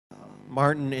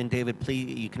Martin and David,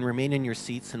 please, you can remain in your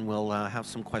seats and we'll have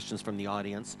some questions from the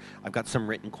audience. I've got some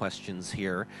written questions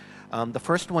here. The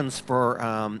first one's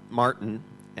for Martin,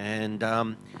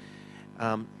 and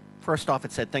first off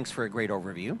it said, thanks for a great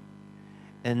overview.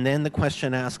 And then the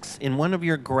question asks, in one of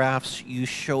your graphs you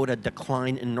showed a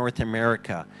decline in North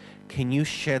America. Can you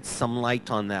shed some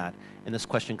light on that? And this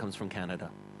question comes from Canada.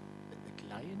 A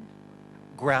decline?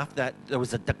 Graph that there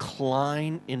was a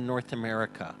decline in North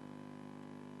America.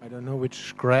 I don't know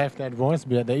which graph that was,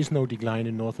 but there is no decline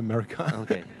in North America.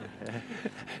 Okay.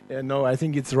 No, I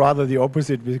think it's rather the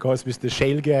opposite, because with the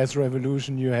shale gas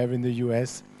revolution you have in the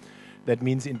US, that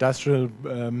means industrial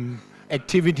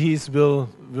activities will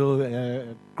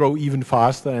grow even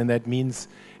faster, and that means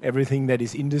everything that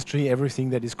is industry,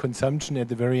 everything that is consumption at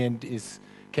the very end is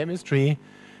chemistry.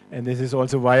 And this is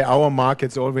also why our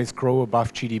markets always grow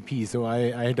above GDP. So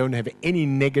I don't have any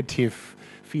negative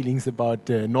feelings about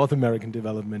North American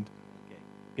development. Okay,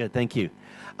 good, thank you.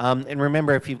 And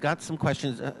remember, if you've got some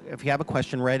questions, if you have a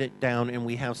question, write it down, and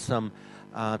we have some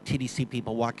TDC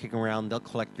people walking around. They'll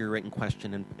collect your written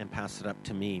question and pass it up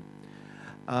to me.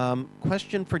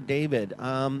 Question for David.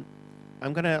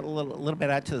 I'm going to a little bit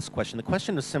add to this question. The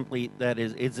question is simply that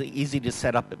it's easy to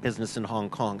set up a business in Hong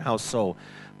Kong. How so?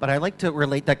 But I'd like to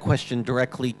relate that question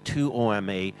directly to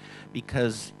OMA,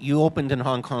 because you opened in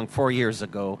Hong Kong 4 years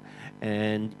ago,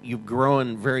 and you've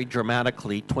grown very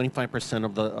dramatically. 25%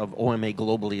 of OMA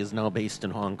globally is now based in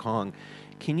Hong Kong.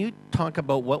 Can you talk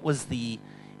about what was the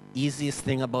easiest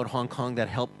thing about Hong Kong that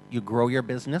helped you grow your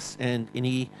business, and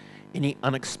any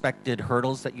unexpected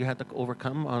hurdles that you had to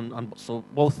overcome on so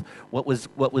both what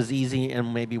was easy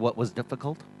and maybe what was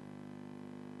difficult?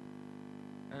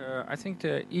 I think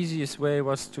the easiest way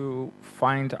was to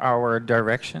find our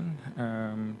direction.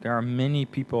 There are many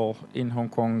people in Hong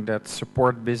Kong that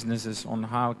support businesses on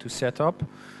how to set up,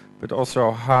 but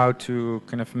also how to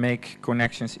kind of make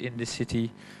connections in the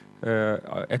city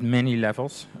at many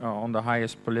levels, on the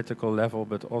highest political level,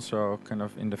 but also kind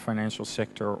of in the financial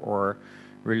sector or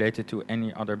related to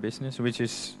any other business, which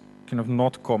is kind of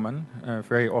not common.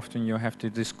 Very often you have to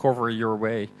discover your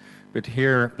way, but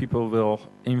here people will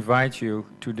invite you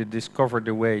to discover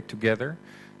the way together,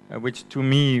 which to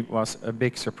me was a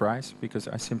big surprise, because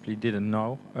I simply didn't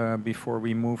know before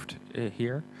we moved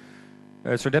here.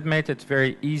 So that made it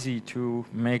very easy to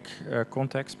make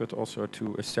contacts, but also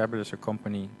to establish a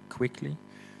company quickly.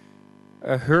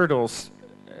 Hurdles,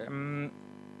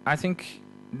 I think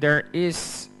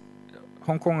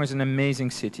Hong Kong is an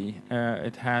amazing city.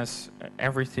 It has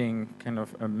everything kind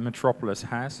of a metropolis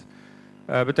has.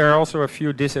 But there are also a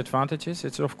few disadvantages.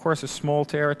 It's of course a small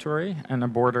territory and the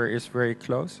border is very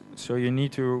close. So you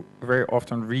need to very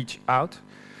often reach out.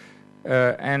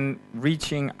 And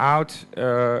reaching out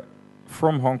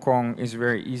from Hong Kong is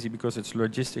very easy because it's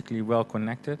logistically well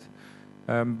connected.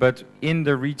 But in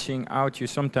the reaching out, you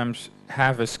sometimes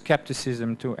have a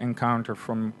skepticism to encounter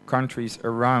from countries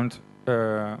around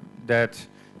that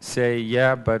say,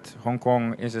 yeah, but Hong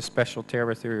Kong is a special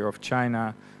territory of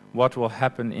China. What will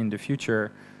happen in the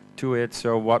future to it?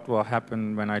 So what will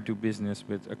happen when I do business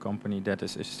with a company that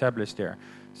is established there?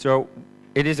 So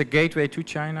it is a gateway to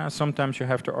China. Sometimes you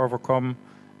have to overcome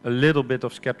a little bit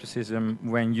of skepticism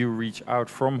when you reach out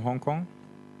from Hong Kong.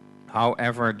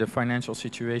 However, the financial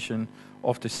situation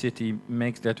of the city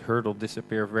makes that hurdle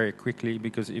disappear very quickly,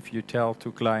 because if you tell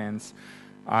to clients,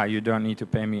 you don't need to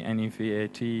pay me any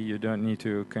VAT, you don't need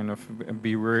to kind of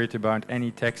be worried about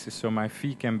any taxes, so my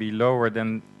fee can be lower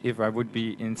than if I would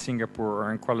be in Singapore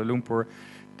or in Kuala Lumpur,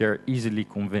 they're easily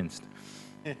convinced.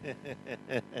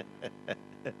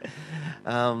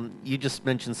 You just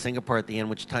mentioned Singapore at the end,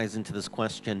 which ties into this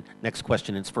question. Next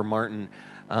question is for Martin.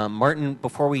 Martin,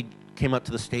 before we came up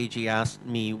to the stage, he asked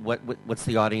me what's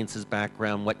the audience's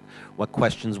background, what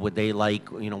questions would they like,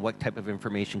 what type of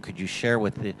information could you share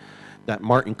with that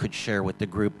Martin could share with the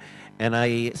group. And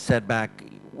I said back,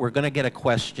 we're going to get a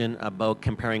question about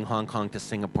comparing Hong Kong to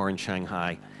Singapore and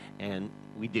Shanghai. And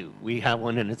we do. We have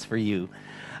one, and it's for you.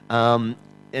 And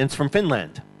it's from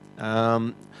Finland.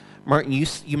 Martin,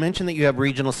 you mentioned that you have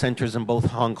regional centers in both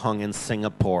Hong Kong and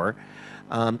Singapore.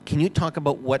 Can you talk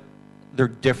about what they're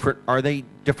different? Are they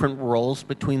different roles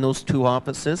between those two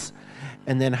offices?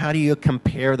 And then how do you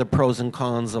compare the pros and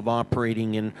cons of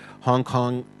operating in Hong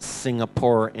Kong,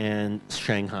 Singapore, and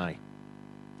Shanghai?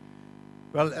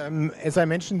 Well, as I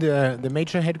mentioned, the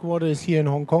major headquarters is here in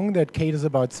Hong Kong. That caters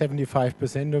about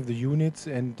 75% of the units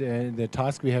and the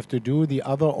task we have to do. The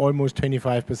other almost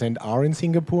 25% are in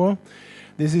Singapore.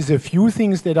 This is a few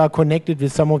things that are connected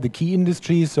with some of the key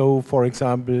industries. So, for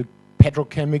example,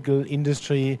 petrochemical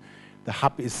industry, the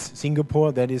hub is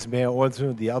Singapore. That is where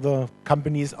also the other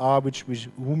companies are,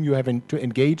 whom you have to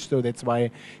engage. So that's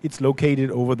why it's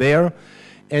located over there.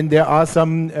 And there are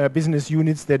some business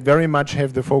units that very much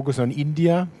have the focus on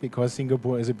India, because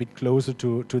Singapore is a bit closer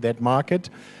to that market.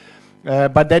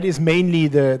 But that is mainly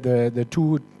the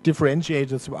two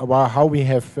differentiators about how we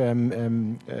have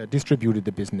distributed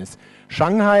the business.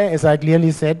 Shanghai, as I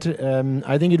clearly said,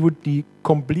 I think it would be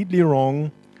completely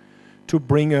wrong to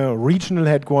bring a regional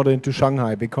headquarter into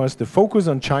Shanghai, because the focus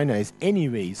on China is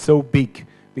anyway so big,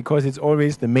 because it's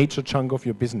always the major chunk of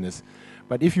your business.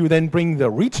 But if you then bring the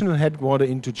regional headquarter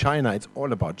into China, it's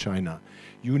all about China.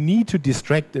 You need to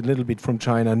distract a little bit from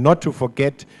China, not to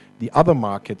forget the other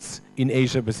markets in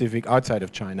Asia Pacific outside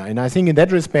of China. And I think in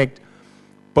that respect,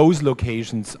 both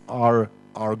locations are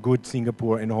good,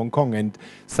 Singapore and Hong Kong. And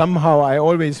somehow I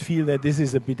always feel that this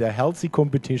is a bit a healthy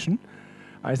competition.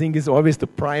 I think it's always the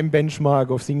prime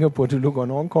benchmark of Singapore to look on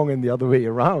Hong Kong and the other way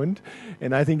around.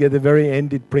 And I think at the very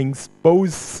end it brings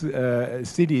both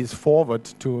cities forward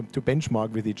to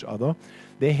benchmark with each other.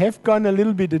 They have gone a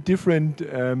little bit a different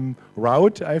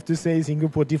route, I have to say.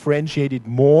 Singapore differentiated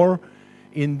more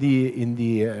in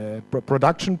the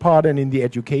production part and in the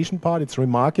education part. It's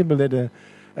remarkable that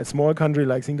a small country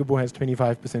like Singapore has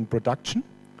 25% production.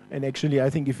 And actually, I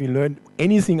think if we learned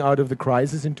anything out of the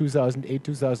crisis in 2008,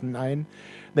 2009,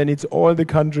 then it's all the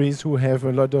countries who have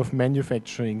a lot of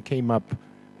manufacturing came up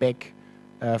back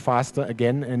faster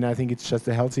again. And I think it's just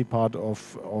a healthy part of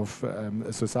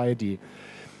society.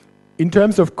 In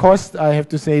terms of cost, I have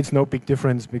to say it's no big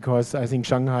difference, because I think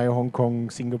Shanghai, Hong Kong,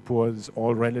 Singapore is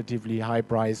all relatively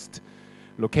high-priced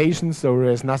locations, so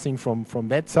there's nothing from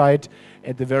that side.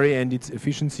 At the very end, it's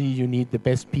efficiency. You need the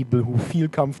best people who feel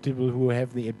comfortable, who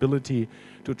have the ability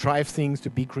to drive things, to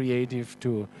be creative,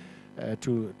 to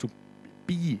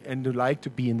be and to like to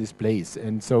be in this place.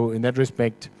 And so in that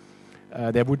respect,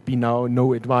 there would be now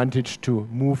no advantage to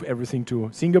move everything to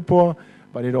Singapore,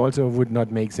 but it also would not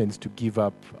make sense to give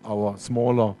up our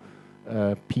smaller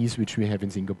piece which we have in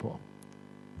Singapore.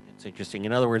 It's interesting.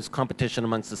 In other words, competition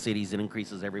amongst the cities, it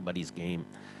increases everybody's game.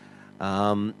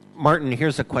 Martin,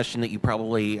 here's a question that you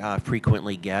probably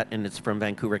frequently get, and it's from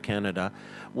Vancouver, Canada.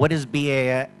 What is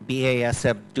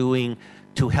BASF doing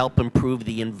to help improve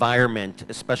the environment,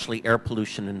 especially air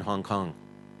pollution in Hong Kong?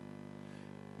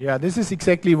 Yeah, this is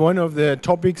exactly one of the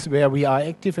topics where we are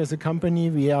active as a company.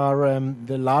 We are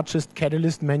the largest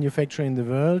catalyst manufacturer in the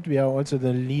world. We are also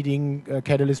the leading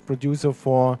catalyst producer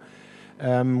for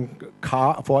in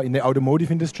the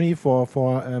automotive industry for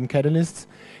catalysts.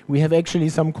 We have actually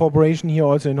some cooperation here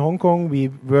also in Hong Kong. We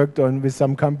worked with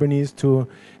some companies to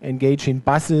engage in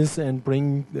buses and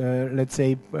bring, let's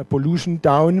say, pollution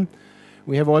down.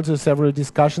 We have also several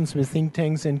discussions with think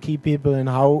tanks and key people and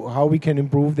how we can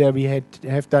improve there. We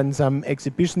have done some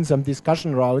exhibitions, some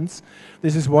discussion rounds.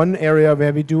 This is one area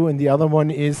where we do, and the other one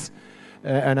is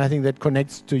and I think that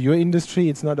connects to your industry.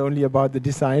 It's not only about the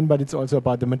design, but it's also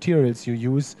about the materials you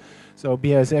use. So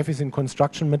BASF is in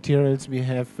construction materials. We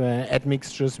have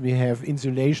admixtures. We have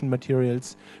insulation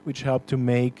materials, which help to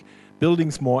make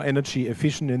buildings more energy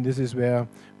efficient. And this is where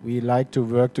we like to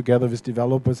work together with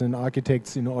developers and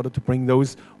architects in order to bring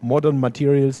those modern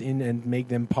materials in and make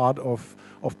them part of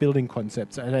building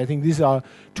concepts. And I think these are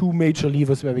two major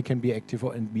levers where we can be active,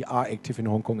 and we are active in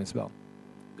Hong Kong as well.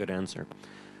 Good answer.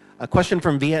 A question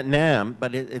from Vietnam,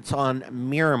 but it's on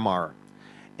Myanmar.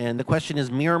 And the question is,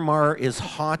 Myanmar is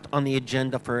hot on the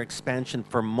agenda for expansion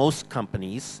for most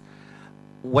companies.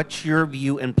 What's your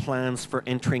view and plans for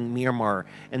entering Myanmar?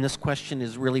 And this question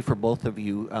is really for both of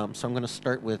you. So I'm going to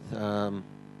start with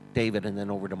David and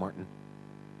then over to Martin.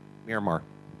 Myanmar.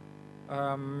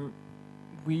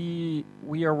 We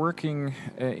are working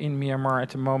in Myanmar at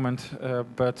the moment,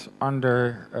 but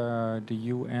under the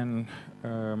UN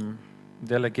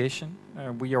delegation.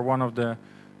 We are one of the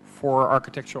 4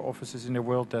 architectural offices in the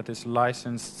world that is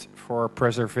licensed for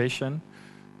preservation.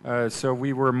 So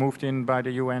we were moved in by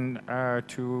the UN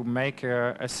to make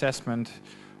an assessment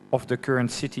of the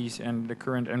current cities and the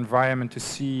current environment to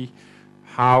see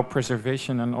how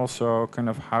preservation and also kind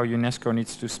of how UNESCO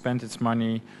needs to spend its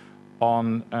money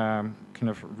on kind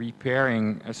of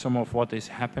repairing some of what is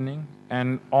happening.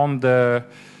 And on the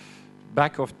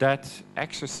back of that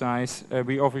exercise,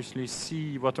 we obviously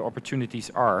see what the opportunities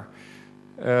are.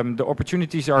 The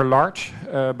opportunities are large,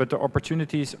 but the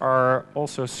opportunities are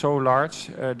also so large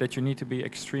that you need to be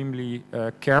extremely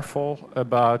careful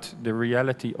about the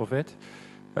reality of it.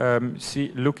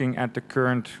 Looking at the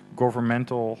current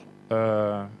governmental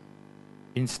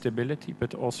instability,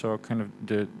 but also kind of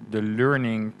the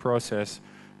learning process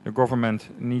the government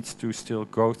needs to still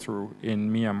go through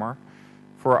in Myanmar.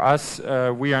 For us,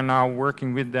 we are now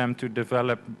working with them to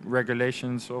develop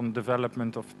regulations on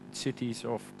development of cities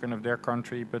of kind of their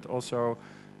country, but also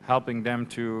helping them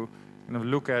to kind of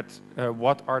look at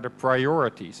what are the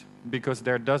priorities, because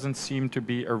there doesn't seem to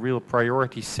be a real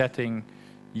priority setting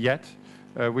yet,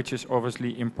 which is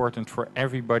obviously important for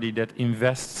everybody that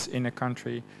invests in a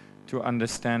country to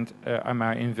understand, am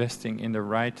I investing in the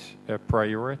right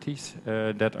priorities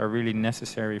that are really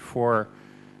necessary for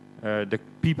the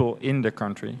people in the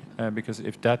country, because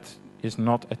if that is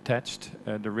not attached,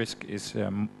 the risk is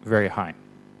very high.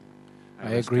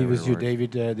 I agree with you,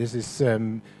 David. This is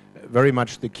very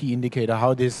much the key indicator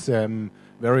how this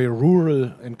very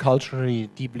rural and culturally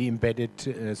deeply embedded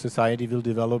society will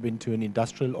develop into an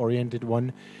industrial-oriented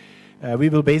one. We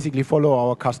will basically follow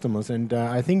our customers, and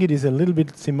I think it is a little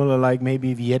bit similar like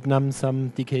maybe Vietnam some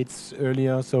decades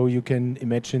earlier. So you can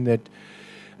imagine that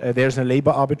there's a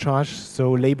labor arbitrage,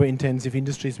 so labor-intensive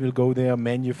industries will go there,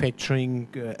 manufacturing,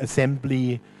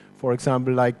 assembly. For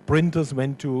example, like printers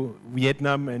went to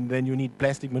Vietnam, and then you need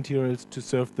plastic materials to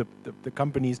serve the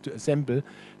companies to assemble.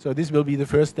 So this will be the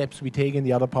first steps we take, and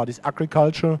the other part is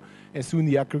agriculture. As soon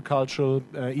the agricultural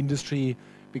industry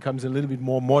becomes a little bit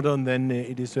more modern, then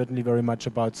it is certainly very much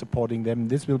about supporting them.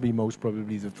 This will be most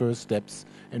probably the first steps,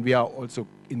 and we are also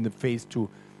in the phase to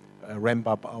ramp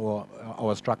up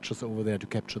our structures over there to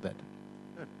capture that.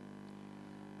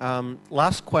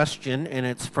 Last question, and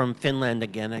it's from Finland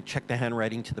again. I checked the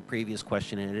handwriting to the previous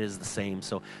question, and it is the same.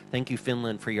 So thank you,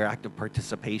 Finland, for your active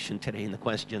participation today in the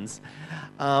questions.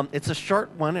 It's a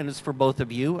short one, and it's for both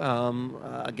of you.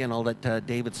 Again, I'll let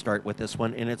David start with this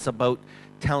one, and it's about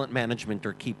talent management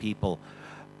or key people.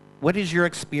 What is your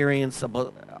experience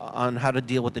on how to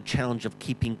deal with the challenge of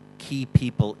keeping key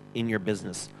people in your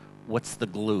business? What's the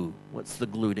glue? What's the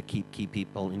glue to keep key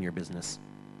people in your business?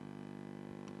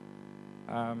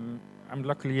 I'm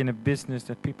luckily in a business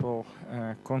that people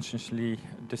consciously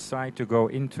decide to go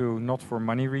into not for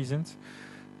money reasons,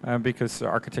 because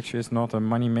architecture is not a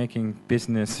money-making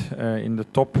business in the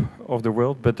top of the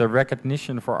world, but the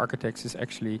recognition for architects is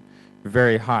actually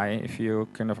very high. If you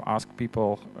kind of ask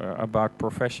people about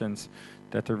professions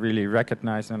that are really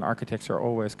recognized, and architects are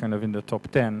always kind of in the top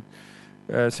 10.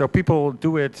 So people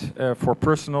do it for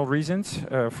personal reasons,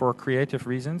 for creative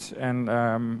reasons, and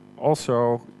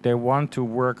also they want to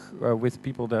work with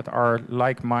people that are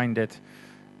like-minded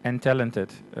and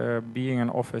talented. Being an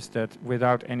office that,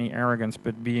 without any arrogance,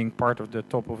 but being part of the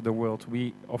top of the world,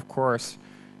 we of course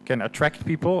can attract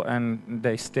people and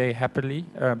they stay happily,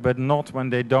 but not when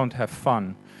they don't have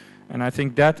fun. And I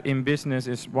think that in business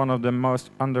is one of the most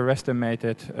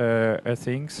underestimated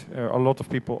things. A lot of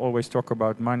people always talk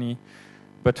about money,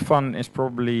 but fun is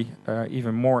probably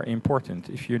even more important.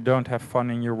 If you don't have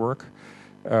fun in your work,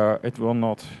 it will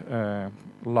not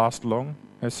last long.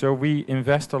 So we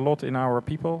invest a lot in our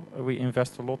people. We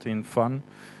invest a lot in fun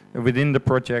within the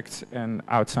projects and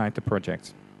outside the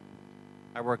projects.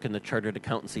 I work in the chartered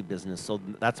accountancy business, so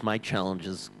that's my challenge,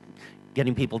 is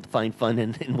getting people to find fun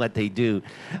in what they do.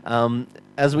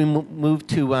 As we move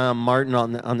to Martin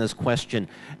on this question,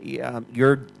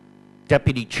 you're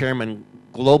deputy chairman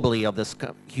globally of this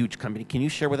huge company. Can you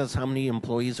share with us how many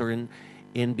employees are in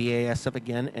BASF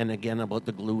again, and again about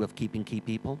the glue of keeping key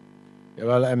people?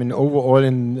 Well, I mean, overall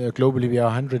globally we are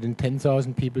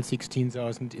 110,000 people,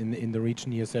 16,000 in the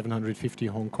region here, 750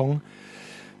 Hong Kong.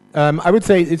 I would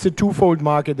say it's a twofold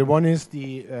market. The one is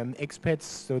the expats,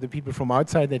 so the people from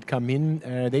outside that come in,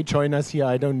 they join us here.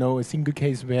 I don't know a single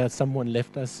case where someone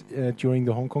left us during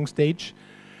the Hong Kong stage.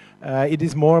 It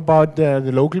is more about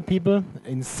the local people.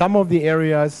 In some of the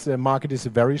areas, the market is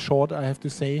very short, I have to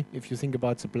say. If you think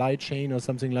about supply chain or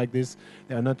something like this,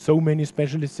 there are not so many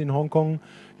specialists in Hong Kong.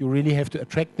 You really have to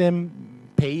attract them.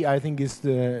 Pay, I think, is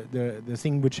the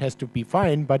thing which has to be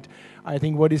fine. But I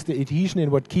think what is the adhesion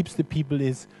and what keeps the people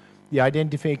is the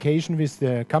identification with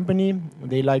the company.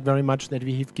 They like very much that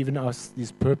we have given us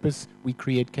this purpose. We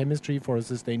create chemistry for a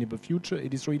sustainable future.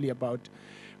 It is really about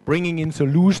bringing in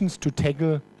solutions to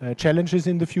tackle challenges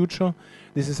in the future.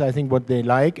 This is, I think, what they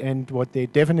like, and what they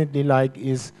definitely like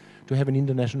is to have an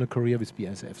international career with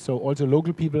BASF. So also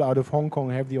local people out of Hong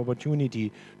Kong have the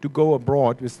opportunity to go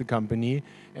abroad with the company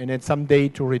and at some day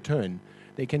to return.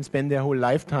 They can spend their whole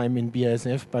lifetime in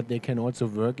BASF, but they can also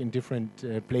work in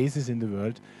different places in the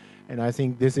world. And I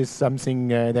think this is something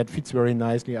that fits very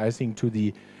nicely, I think, to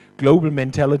the global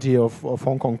mentality of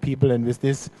Hong Kong people. And with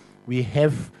this, we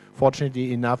have,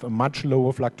 fortunately enough, a much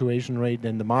lower fluctuation rate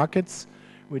than the markets,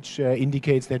 which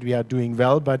indicates that we are doing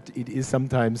well, but it is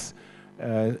sometimes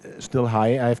still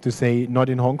high, I have to say, not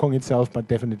in Hong Kong itself, but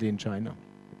definitely in China.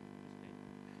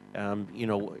 You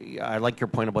know, I like your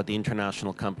point about the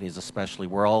international companies especially.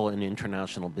 We're all in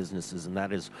international businesses, and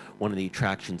that is one of the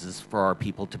attractions, is for our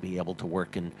people to be able to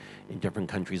work in different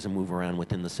countries and move around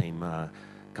within the same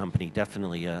company.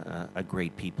 Definitely a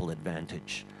great people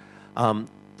advantage.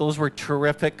 Those were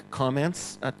terrific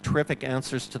comments, terrific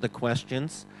answers to the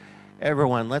questions.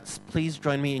 Everyone, let's please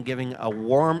join me in giving a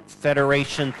warm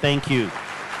Federation thank you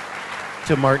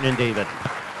to Martin and David.